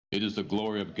It is the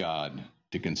glory of God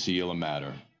to conceal a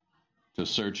matter. To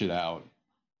search it out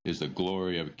is the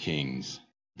glory of kings.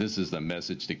 This is the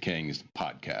Message to Kings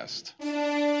podcast.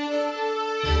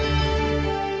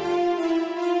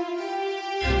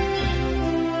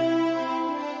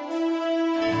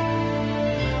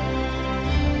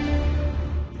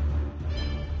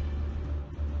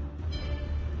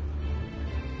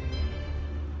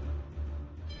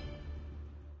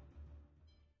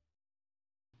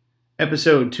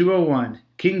 Episode 201,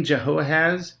 King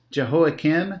Jehoahaz,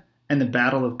 Jehoiakim, and the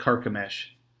Battle of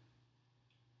Carchemish.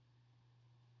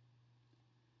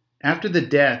 After the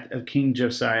death of King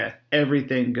Josiah,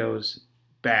 everything goes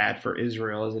bad for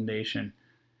Israel as a nation.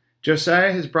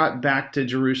 Josiah is brought back to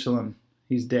Jerusalem.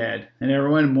 He's dead, and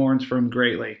everyone mourns for him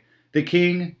greatly. The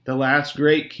king, the last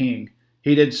great king,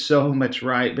 he did so much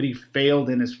right, but he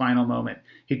failed in his final moment.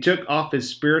 He took off his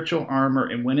spiritual armor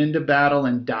and went into battle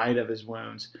and died of his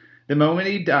wounds. The moment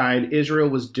he died, Israel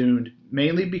was doomed,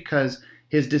 mainly because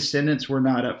his descendants were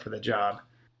not up for the job.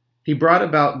 He brought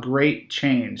about great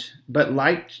change, but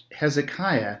like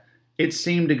Hezekiah, it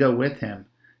seemed to go with him.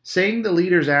 Saying the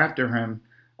leaders after him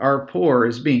are poor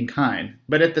is being kind,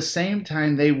 but at the same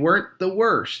time they weren't the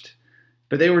worst,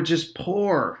 but they were just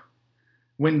poor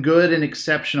when good and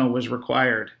exceptional was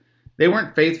required. They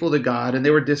weren't faithful to God and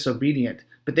they were disobedient,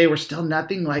 but they were still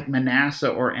nothing like Manasseh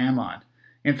or Ammon.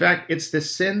 In fact, it's the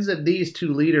sins of these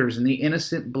two leaders and the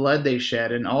innocent blood they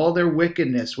shed and all their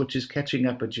wickedness which is catching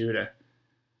up with Judah.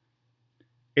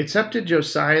 It's up to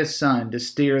Josiah's son to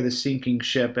steer the sinking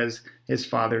ship as his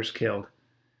father's killed.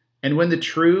 And when the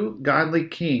true, godly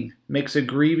king makes a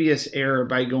grievous error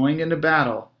by going into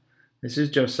battle, this is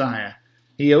Josiah,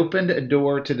 he opened a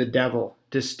door to the devil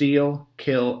to steal,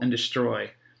 kill, and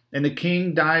destroy. And the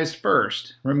king dies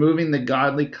first, removing the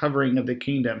godly covering of the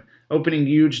kingdom, opening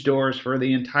huge doors for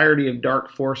the entirety of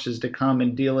dark forces to come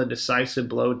and deal a decisive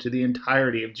blow to the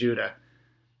entirety of Judah.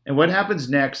 And what happens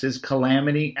next is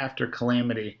calamity after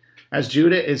calamity, as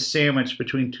Judah is sandwiched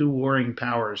between two warring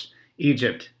powers,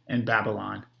 Egypt and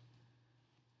Babylon.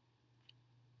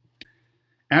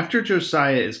 After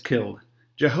Josiah is killed,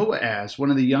 Jehoahaz,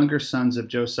 one of the younger sons of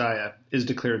Josiah, is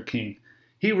declared king.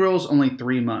 He rules only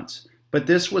 3 months, but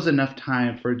this was enough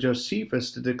time for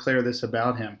Josephus to declare this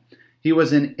about him. He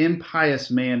was an impious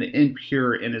man,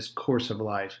 impure in his course of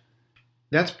life.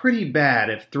 That's pretty bad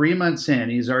if 3 months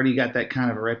in he's already got that kind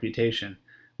of a reputation.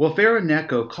 Well, Pharaoh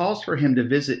Necho calls for him to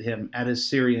visit him at his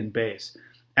Syrian base.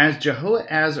 As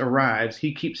Jehoahaz arrives,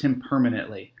 he keeps him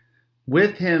permanently.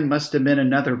 With him must have been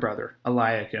another brother,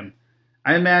 Eliakim.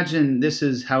 I imagine this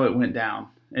is how it went down.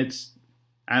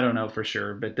 I don't know for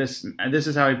sure, but this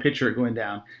is how I picture it going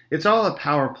down. It's all a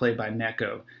power play by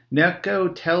Necho. Necho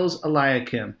tells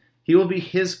Eliakim, he will be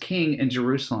his king in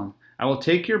Jerusalem. I will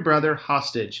take your brother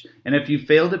hostage, and if you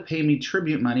fail to pay me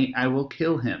tribute money, I will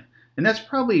kill him. And that's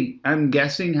probably, I'm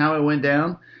guessing, how it went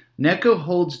down. Necho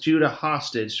holds Judah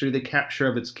hostage through the capture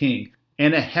of its king,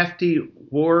 and a hefty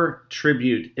war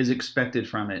tribute is expected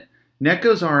from it.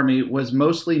 Necho's army was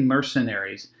mostly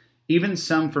mercenaries, even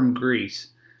some from Greece.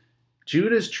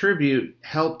 Judah's tribute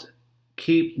helped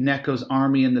keep Necho's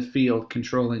army in the field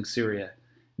controlling Syria.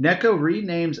 Necho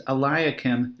renames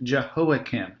Eliakim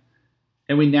Jehoiakim,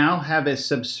 and we now have a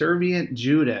subservient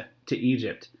Judah to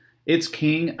Egypt. Its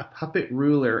king, a puppet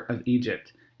ruler of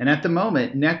Egypt. And at the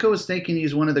moment, Necho is thinking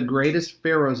he's one of the greatest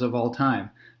pharaohs of all time.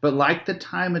 But like the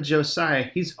time of Josiah,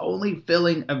 he's only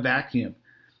filling a vacuum.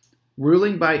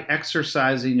 Ruling by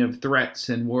exercising of threats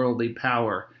and worldly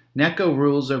power, Necho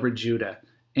rules over Judah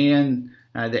and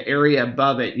the area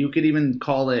above it. You could even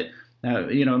call it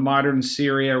modern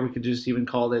Syria, or we could just even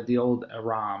call it the old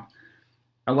Aram.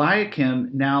 Eliakim,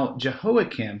 now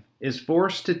Jehoiakim, is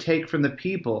forced to take from the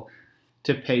people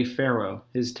to pay Pharaoh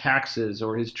his taxes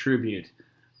or his tribute.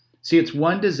 See, it's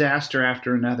one disaster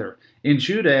after another. In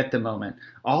Judah at the moment,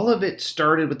 all of it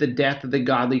started with the death of the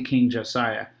godly King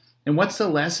Josiah. And what's the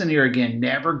lesson here again?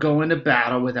 Never go into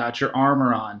battle without your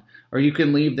armor on, or you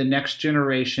can leave the next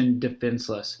generation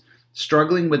defenseless,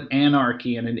 struggling with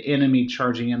anarchy and an enemy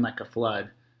charging in like a flood.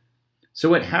 So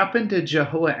what happened to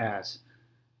Jehoahaz?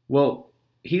 Well,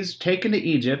 he's taken to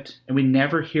Egypt, and we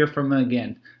never hear from him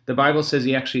again. The Bible says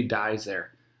he actually dies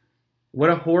there. What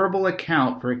a horrible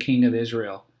account for a king of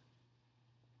Israel.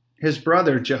 His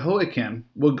brother, Jehoiakim,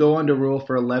 will go on to rule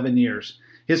for 11 years.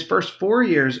 His first 4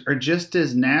 years are just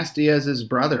as nasty as his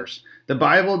brother's. The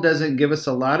Bible doesn't give us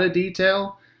a lot of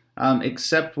detail,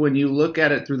 except when you look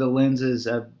at it through the lenses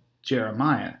of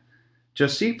Jeremiah.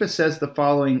 Josephus says the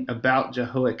following about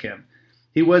Jehoiakim.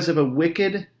 He was of a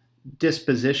wicked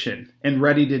disposition and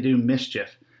ready to do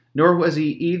mischief, nor was he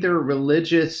either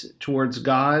religious towards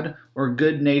God or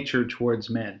good-natured towards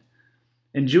men.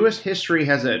 And Jewish history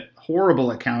has a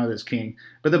horrible account of this king,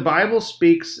 but the Bible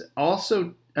speaks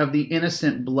also of the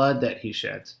innocent blood that he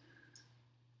sheds.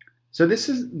 So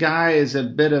guy is a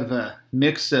bit of a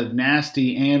mix of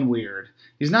nasty and weird.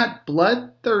 He's not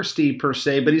bloodthirsty per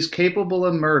se, but he's capable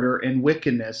of murder and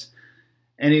wickedness,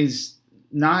 and he's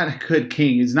not a good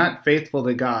king. He's not faithful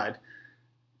to God,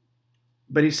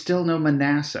 but he's still no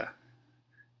Manasseh.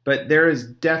 But there is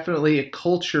definitely a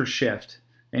culture shift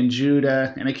in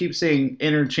Judah, and I keep saying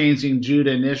interchanging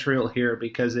Judah and Israel here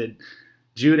because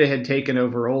Judah had taken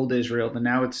over old Israel, but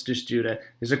now it's just Judah.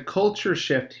 There's a culture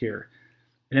shift here.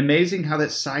 And amazing how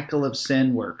that cycle of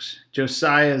sin works.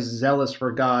 Josiah is zealous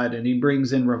for God, and he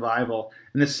brings in revival.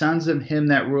 And the sons of him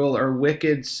that rule are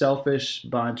wicked, selfish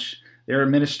bunch, their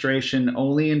administration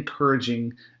only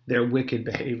encouraging their wicked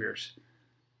behaviors.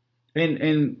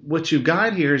 And what you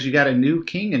got here is you got a new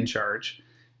king in charge.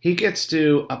 He gets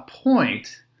to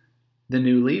appoint the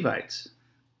new Levites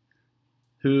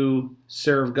who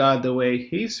serve God the way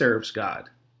he serves God.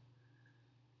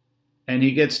 And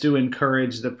he gets to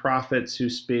encourage the prophets who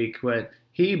speak what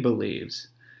he believes.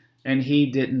 And he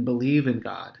didn't believe in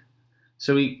God.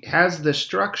 So he has the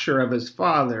structure of his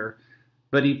father,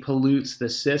 but he pollutes the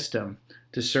system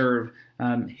to serve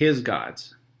his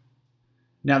gods.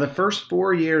 Now, the first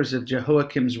 4 years of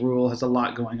Jehoiakim's rule has a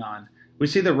lot going on. We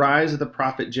see the rise of the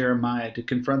prophet Jeremiah to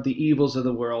confront the evils of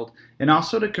the world and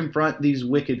also to confront these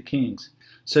wicked kings.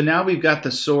 So now we've got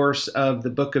the source of the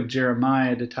book of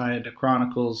Jeremiah to tie into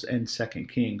Chronicles and 2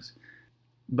 Kings.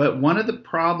 But one of the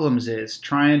problems is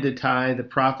trying to tie the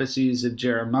prophecies of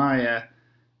Jeremiah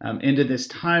into this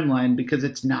timeline because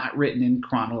it's not written in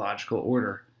chronological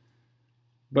order.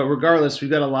 But regardless, we've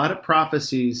got a lot of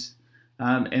prophecies,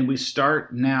 and we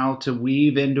start now to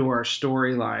weave into our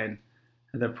storyline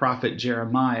the prophet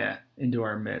Jeremiah into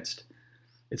our midst.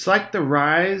 It's like the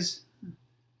rise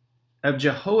of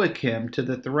Jehoiakim to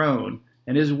the throne,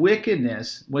 and his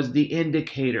wickedness was the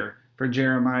indicator for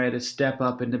Jeremiah to step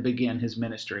up and to begin his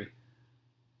ministry.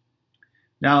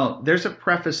 Now, there's a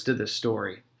preface to this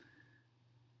story.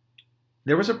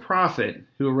 There was a prophet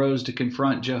who arose to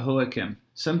confront Jehoiakim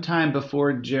sometime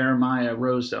before Jeremiah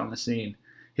rose on the scene.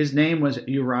 His name was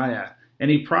Uriah, and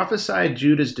he prophesied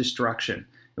Judah's destruction.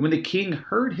 And when the king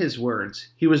heard his words,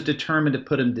 he was determined to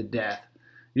put him to death.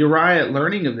 Uriah,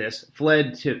 learning of this,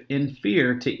 fled in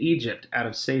fear to Egypt out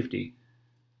of safety.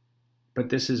 But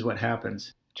this is what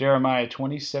happens. Jeremiah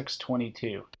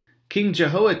 26:22. King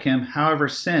Jehoiakim, however,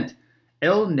 sent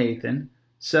Elnathan,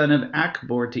 son of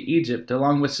Achbor, to Egypt,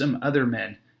 along with some other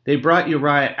men. They brought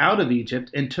Uriah out of Egypt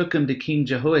and took him to King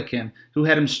Jehoiakim, who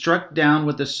had him struck down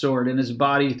with a sword and his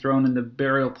body thrown in the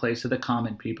burial place of the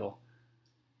common people.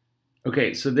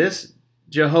 Okay, so this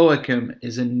Jehoiakim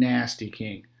is a nasty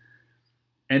king.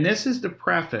 And this is the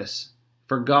preface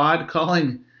for God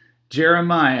calling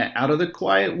Jeremiah out of the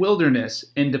quiet wilderness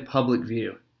into public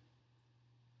view.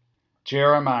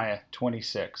 Jeremiah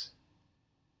 26.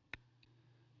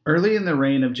 Early in the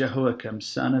reign of Jehoiakim,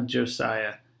 son of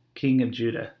Josiah, king of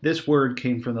Judah, this word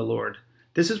came from the Lord.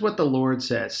 This is what the Lord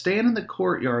says: stand in the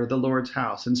courtyard of the Lord's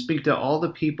house and speak to all the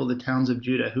people of the towns of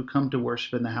Judah who come to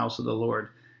worship in the house of the Lord.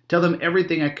 Tell them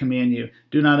everything I command you.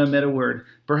 Do not omit a word.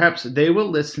 Perhaps they will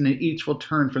listen and each will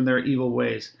turn from their evil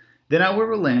ways. Then I will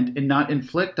relent and not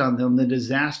inflict on them the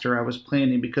disaster I was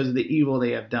planning because of the evil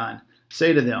they have done.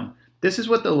 Say to them, this is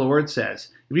what the Lord says: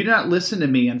 if you do not listen to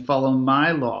me and follow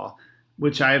my law,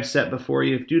 which I have set before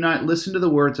you, if you do not listen to the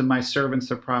words of my servants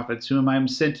the prophets, whom I have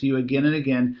sent to you again and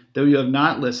again, though you have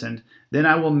not listened, then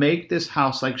I will make this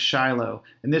house like Shiloh,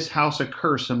 and this house a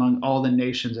curse among all the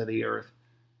nations of the earth.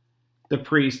 The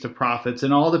priests, the prophets,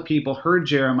 and all the people heard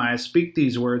Jeremiah speak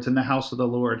these words in the house of the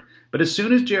Lord. But as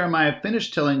soon as Jeremiah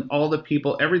finished telling all the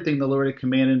people everything the Lord had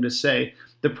commanded him to say,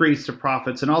 the priests, the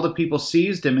prophets, and all the people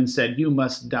seized him and said, you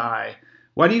must die.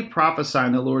 Why do you prophesy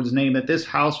in the Lord's name that this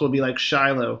house will be like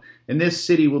Shiloh, and this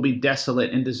city will be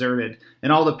desolate and deserted?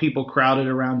 And all the people crowded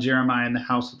around Jeremiah in the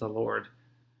house of the Lord.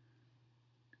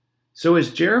 So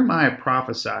as Jeremiah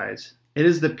prophesies, it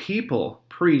is the people,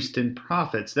 priests, and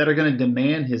prophets that are going to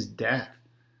demand his death.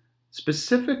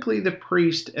 Specifically the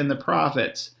priest and the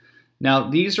prophets. Now,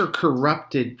 these are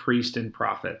corrupted priests and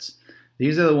prophets.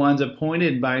 These are the ones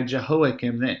appointed by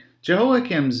Jehoiakim.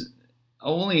 Jehoiakim's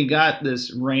only got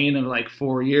this reign of like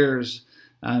 4 years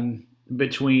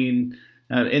between,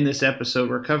 in this episode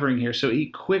we're covering here. So he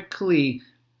quickly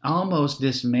almost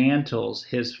dismantles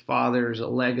his father's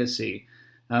legacy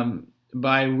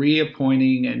by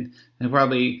reappointing and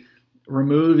probably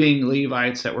removing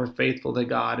Levites that were faithful to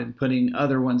God and putting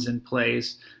other ones in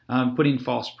place. putting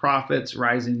false prophets,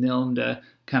 rising them to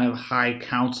kind of high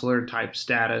counselor type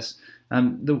status.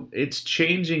 It's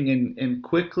changing and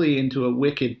quickly into a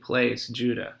wicked place,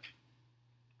 Judah.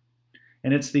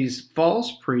 And it's these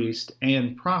false priests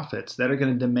and prophets that are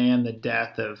going to demand the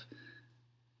death of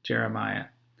Jeremiah.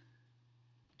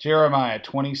 Jeremiah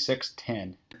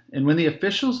 26:10. And when the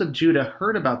officials of Judah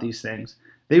heard about these things,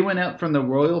 they went out from the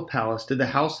royal palace to the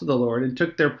house of the Lord and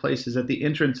took their places at the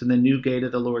entrance in the new gate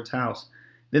of the Lord's house.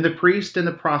 Then the priest and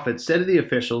the prophet said to the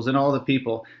officials and all the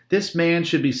people, "This man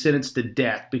should be sentenced to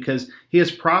death because he has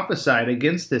prophesied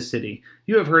against this city.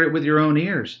 You have heard it with your own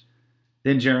ears."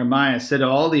 Then Jeremiah said to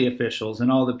all the officials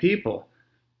and all the people,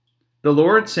 "The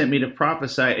Lord sent me to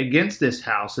prophesy against this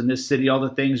house and this city all the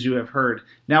things you have heard.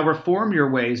 Now reform your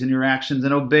ways and your actions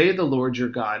and obey the Lord your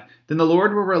God. Then the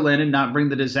Lord will relent and not bring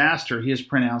the disaster he has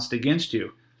pronounced against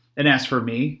you. And as for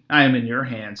me, I am in your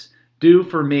hands. Do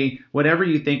for me whatever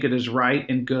you think it is right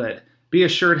and good. Be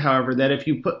assured, however, that if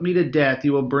you put me to death,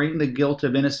 you will bring the guilt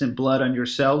of innocent blood on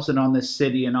yourselves and on this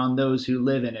city and on those who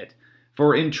live in it.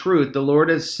 For in truth, the Lord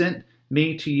has sent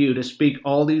me to you to speak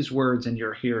all these words in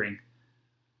your hearing."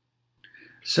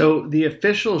 So the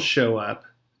officials show up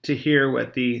to hear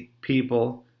what the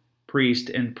people, priests,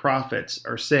 and prophets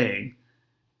are saying.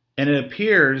 And it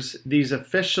appears these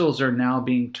officials are now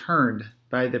being turned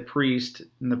by the priest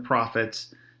and the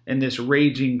prophets and this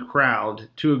raging crowd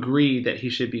to agree that he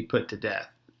should be put to death.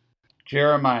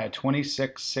 Jeremiah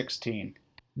 26:16.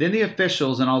 Then the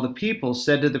officials and all the people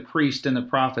said to the priest and the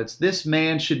prophets, "This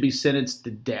man should be sentenced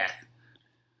to death."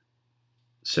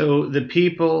 So the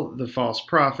people, the false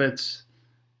prophets,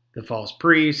 the false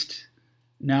priest,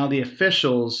 now the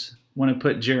officials want to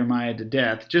put Jeremiah to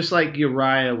death, just like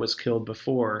Uriah was killed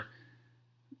before.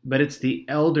 But it's the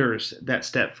elders that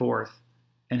step forth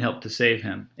and help to save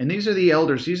him. And these are the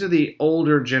elders. These are the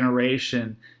older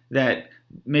generation that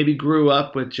maybe grew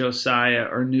up with Josiah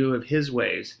or knew of his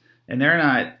ways. And they're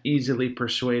not easily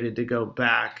persuaded to go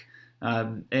back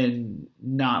and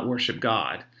not worship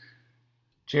God.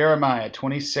 Jeremiah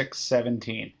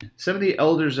 26:17. Some of the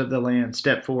elders of the land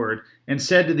stepped forward and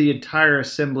said to the entire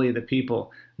assembly of the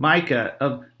people, "Micah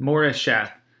of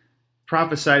Moresheth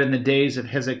prophesied in the days of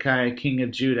Hezekiah, king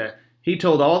of Judah. He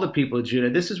told all the people of Judah,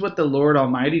 'This is what the Lord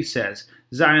Almighty says.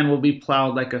 Zion will be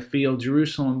plowed like a field.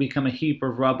 Jerusalem will become a heap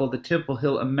of rubble. The temple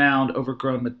hill a mound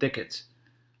overgrown with thickets.'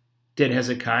 Did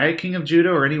Hezekiah, king of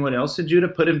Judah, or anyone else in Judah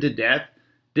put him to death?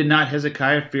 Did not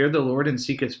Hezekiah fear the Lord and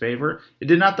seek his favor?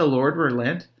 Did not the Lord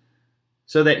relent,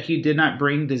 so that he did not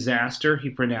bring disaster he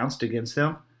pronounced against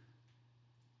them?"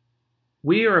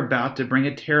 We are about to bring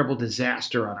a terrible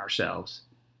disaster on ourselves.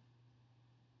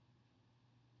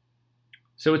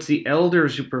 So it's the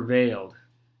elders who prevailed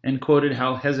and quoted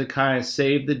how Hezekiah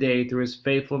saved the day through his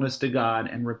faithfulness to God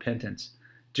and repentance.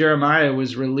 Jeremiah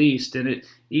was released, and it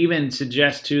even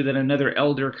suggests too that another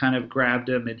elder kind of grabbed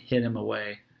him and hid him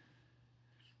away.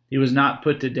 He was not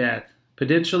put to death,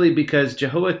 potentially because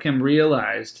Jehoiakim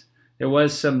realized there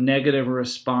was some negative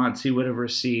response he would have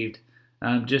received,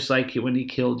 just like when he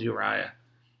killed Uriah.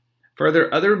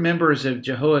 Further, other members of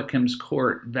Jehoiakim's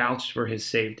court vouched for his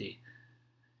safety.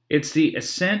 It's the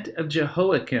ascent of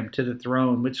Jehoiakim to the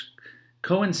throne, which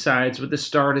coincides with the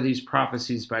start of these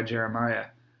prophecies by Jeremiah.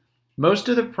 Most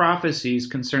of the prophecies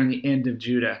concern the end of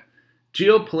Judah.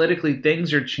 Geopolitically,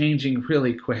 things are changing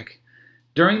really quick.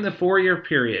 During the 4-year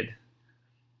period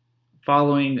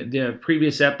following the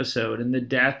previous episode and the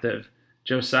death of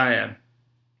Josiah,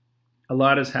 a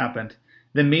lot has happened.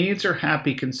 The Medes are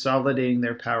happy consolidating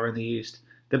their power in the east.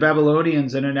 The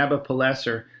Babylonians under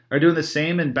Nebuchadnezzar are doing the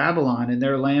same in Babylon, and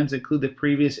their lands include the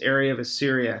previous area of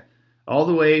Assyria, all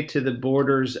the way to the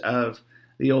borders of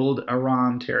the old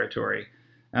Aram territory,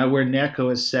 where Necho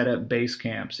has set up base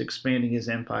camps, expanding his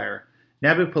empire.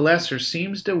 Nebuchadnezzar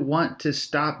seems to want to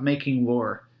stop making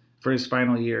war for his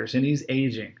final years, and he's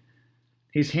aging.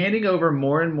 He's handing over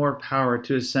more and more power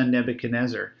to his son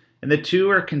Nebuchadnezzar, and the two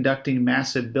are conducting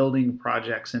massive building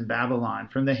projects in Babylon,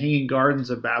 from the Hanging Gardens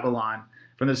of Babylon,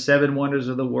 from the 7 wonders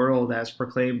of the world as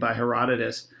proclaimed by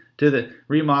Herodotus, to the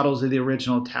remodels of the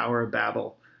original Tower of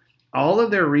Babel. All of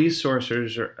their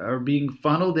resources are being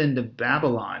funneled into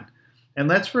Babylon. And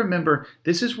let's remember,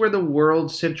 this is where the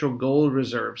world's central gold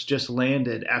reserves just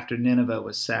landed after Nineveh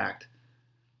was sacked.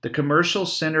 The commercial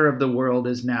center of the world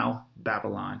is now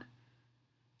Babylon.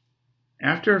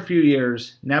 After a few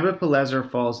years, Nebuchadnezzar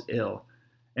falls ill,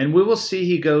 and we will see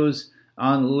he goes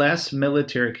on less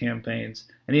military campaigns,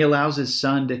 and he allows his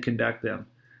son to conduct them.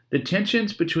 The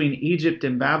tensions between Egypt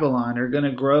and Babylon are going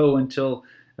to grow until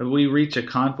we reach a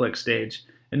conflict stage.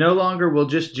 And no longer will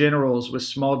just generals with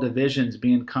small divisions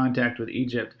be in contact with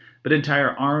Egypt, but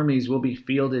entire armies will be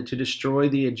fielded to destroy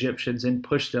the Egyptians and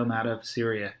push them out of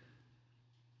Syria.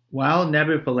 While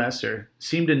Nebuchadnezzar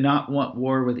seemed to not want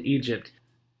war with Egypt,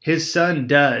 his son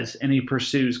does, and he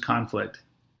pursues conflict.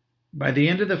 By the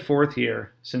end of the 4th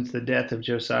year since the death of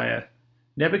Josiah,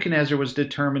 Nebuchadnezzar was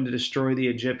determined to destroy the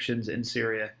Egyptians in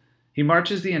Syria. He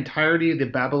marches the entirety of the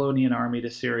Babylonian army to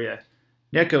Syria.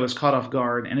 Necho is caught off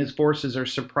guard, and his forces are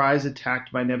surprise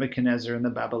attacked by Nebuchadnezzar and the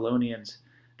Babylonians.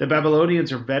 The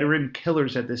Babylonians are veteran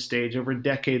killers at this stage over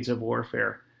decades of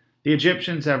warfare. The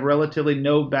Egyptians have relatively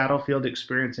no battlefield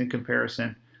experience in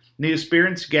comparison. The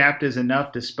experience gap is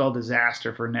enough to spell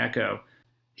disaster for Necho.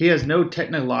 He has no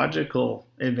technological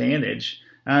advantage.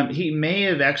 He may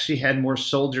have actually had more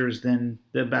soldiers than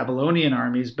the Babylonian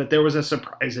armies, but there was a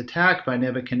surprise attack by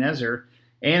Nebuchadnezzar.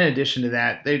 And in addition to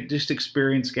that, the just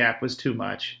experience gap was too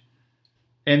much.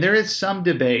 And there is some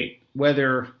debate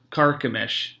whether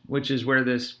Carchemish, which is where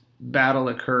this battle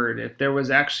occurred, if there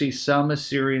was actually some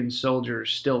Assyrian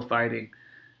soldiers still fighting.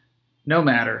 No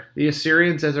matter, the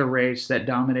Assyrians as a race that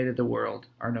dominated the world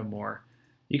are no more.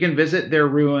 You can visit their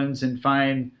ruins and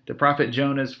find the prophet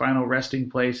Jonah's final resting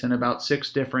place in about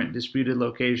 6 different disputed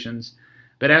locations.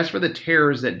 But as for the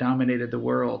terrors that dominated the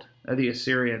world of the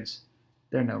Assyrians,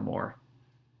 they're no more.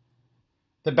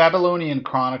 The Babylonian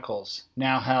Chronicles,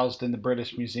 now housed in the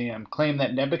British Museum, claim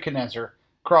that Nebuchadnezzar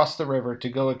crossed the river to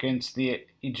go against the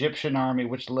Egyptian army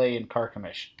which lay in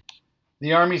Carchemish.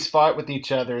 The armies fought with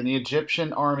each other, and the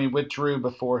Egyptian army withdrew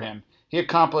before him. He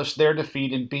accomplished their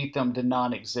defeat and beat them to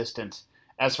non-existence.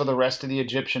 As for the rest of the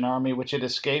Egyptian army, which had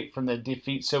escaped from the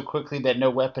defeat so quickly that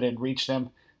no weapon had reached them,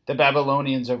 the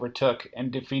Babylonians overtook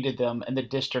and defeated them in the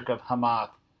district of Hamath,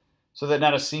 so that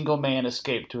not a single man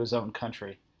escaped to his own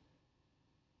country.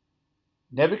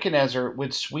 Nebuchadnezzar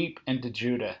would sweep into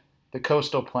Judah, the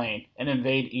coastal plain, and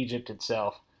invade Egypt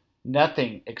itself.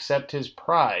 Nothing except his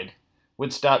pride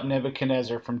would stop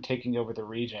Nebuchadnezzar from taking over the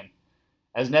region.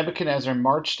 As Nebuchadnezzar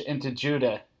marched into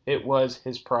Judah, it was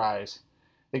his prize.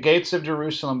 The gates of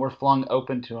Jerusalem were flung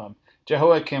open to him.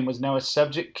 Jehoiakim was now a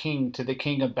subject king to the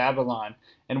king of Babylon,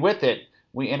 and with it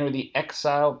we enter the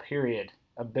exile period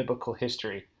of biblical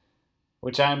history,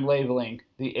 which I am labeling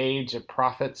the age of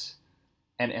prophets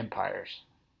and empires.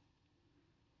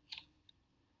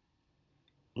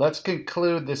 Let's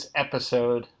conclude this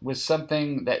episode with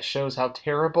something that shows how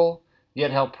terrible,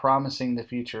 yet how promising the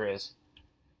future is.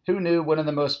 Who knew one of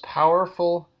the most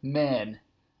powerful men,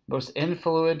 most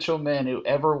influential men who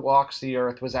ever walks the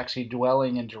earth was actually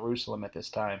dwelling in Jerusalem at this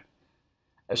time?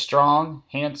 A strong,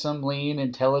 handsome, lean,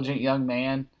 intelligent young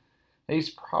man. He's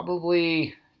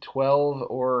probably 12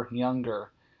 or younger.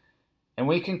 And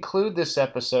we conclude this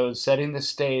episode setting the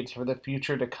stage for the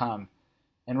future to come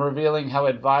and revealing how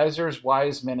advisors,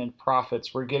 wise men, and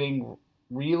prophets were getting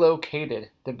relocated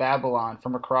to Babylon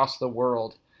from across the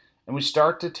world. And we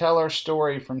start to tell our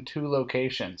story from 2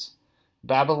 locations,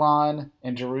 Babylon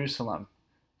and Jerusalem,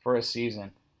 for a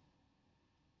season.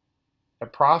 A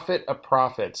prophet of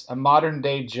prophets, a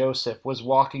modern-day Joseph, was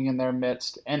walking in their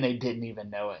midst, and they didn't even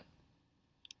know it.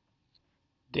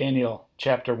 Daniel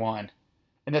chapter 1.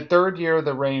 In the 3rd year of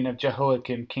the reign of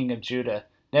Jehoiakim, king of Judah,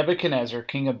 Nebuchadnezzar,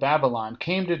 king of Babylon,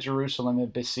 came to Jerusalem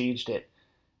and besieged it.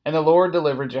 And the Lord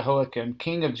delivered Jehoiakim,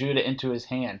 king of Judah, into his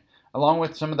hand, along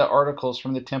with some of the articles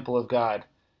from the temple of God.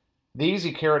 These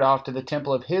he carried off to the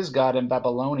temple of his God in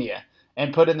Babylonia,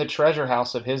 and put in the treasure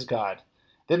house of his God.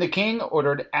 Then the king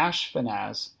ordered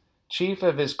Ashpenaz, chief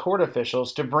of his court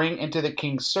officials, to bring into the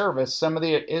king's service some of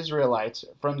the Israelites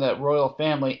from the royal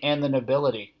family and the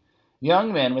nobility.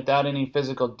 Young men without any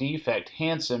physical defect,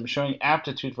 handsome, showing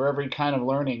aptitude for every kind of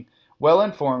learning,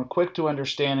 well-informed, quick to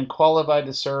understand, and qualified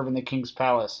to serve in the king's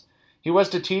palace. He was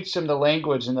to teach them the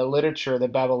language and the literature of the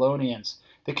Babylonians.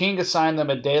 The king assigned them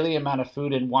a daily amount of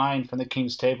food and wine from the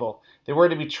king's table. They were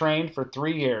to be trained for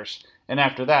 3 years, and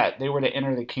after that they were to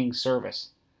enter the king's service.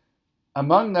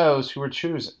 Among those who were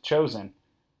chosen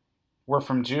were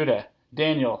from Judah,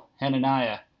 Daniel,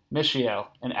 Hananiah, Mishael,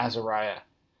 and Azariah.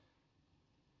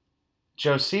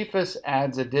 Josephus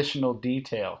adds additional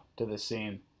detail to the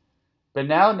scene. But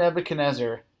now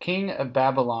Nebuchadnezzar, king of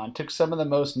Babylon, took some of the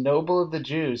most noble of the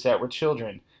Jews that were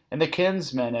children, and the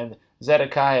kinsmen of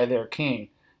Zedekiah their king,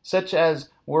 such as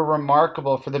were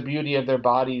remarkable for the beauty of their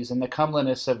bodies and the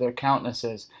comeliness of their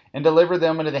countenances, and delivered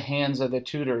them into the hands of the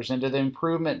tutors, and to the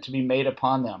improvement to be made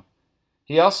upon them.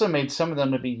 He also made some of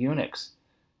them to be eunuchs,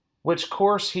 which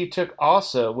course he took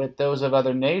also with those of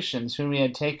other nations whom he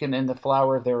had taken in the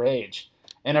flower of their age,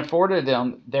 and afforded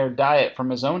them their diet from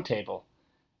his own table,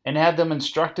 and had them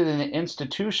instructed in the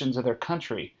institutions of their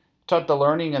country, taught the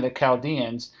learning of the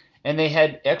Chaldeans, and they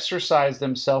had exercised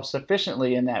themselves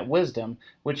sufficiently in that wisdom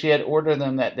which he had ordered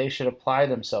them that they should apply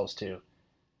themselves to.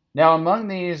 Now among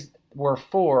these were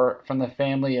 4 from the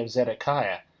family of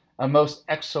Zedekiah, of most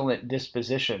excellent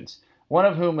dispositions, one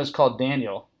of whom was called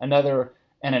Daniel, another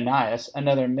Ananias,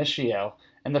 another Mishael,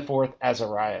 and the 4th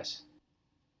Azarias.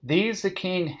 These the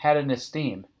king had in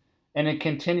esteem, and had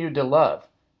continued to love,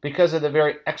 because of the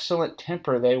very excellent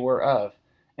temper they were of,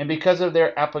 and because of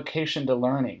their application to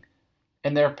learning,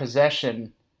 and their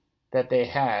possession that they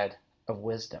had of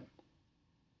wisdom.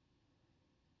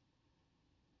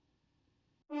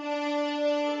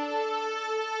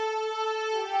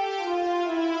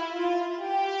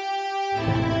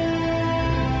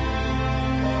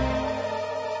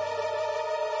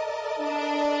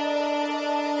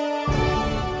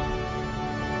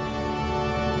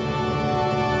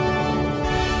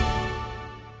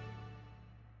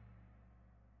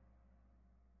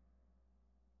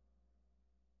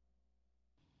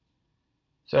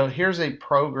 So here's a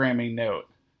programming note.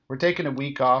 We're taking a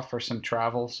week off for some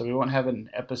travel, so we won't have an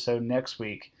episode next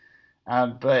week.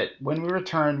 But when we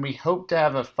return, we hope to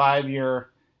have a 5-year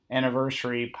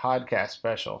anniversary podcast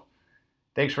special.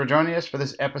 Thanks for joining us for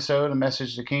this episode of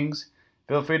Message to Kings.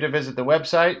 Feel free to visit the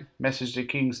website,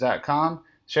 messagetokings.com,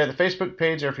 share the Facebook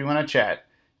page, or if you want to chat,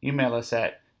 email us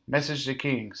at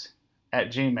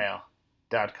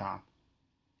messagetokings@gmail.com.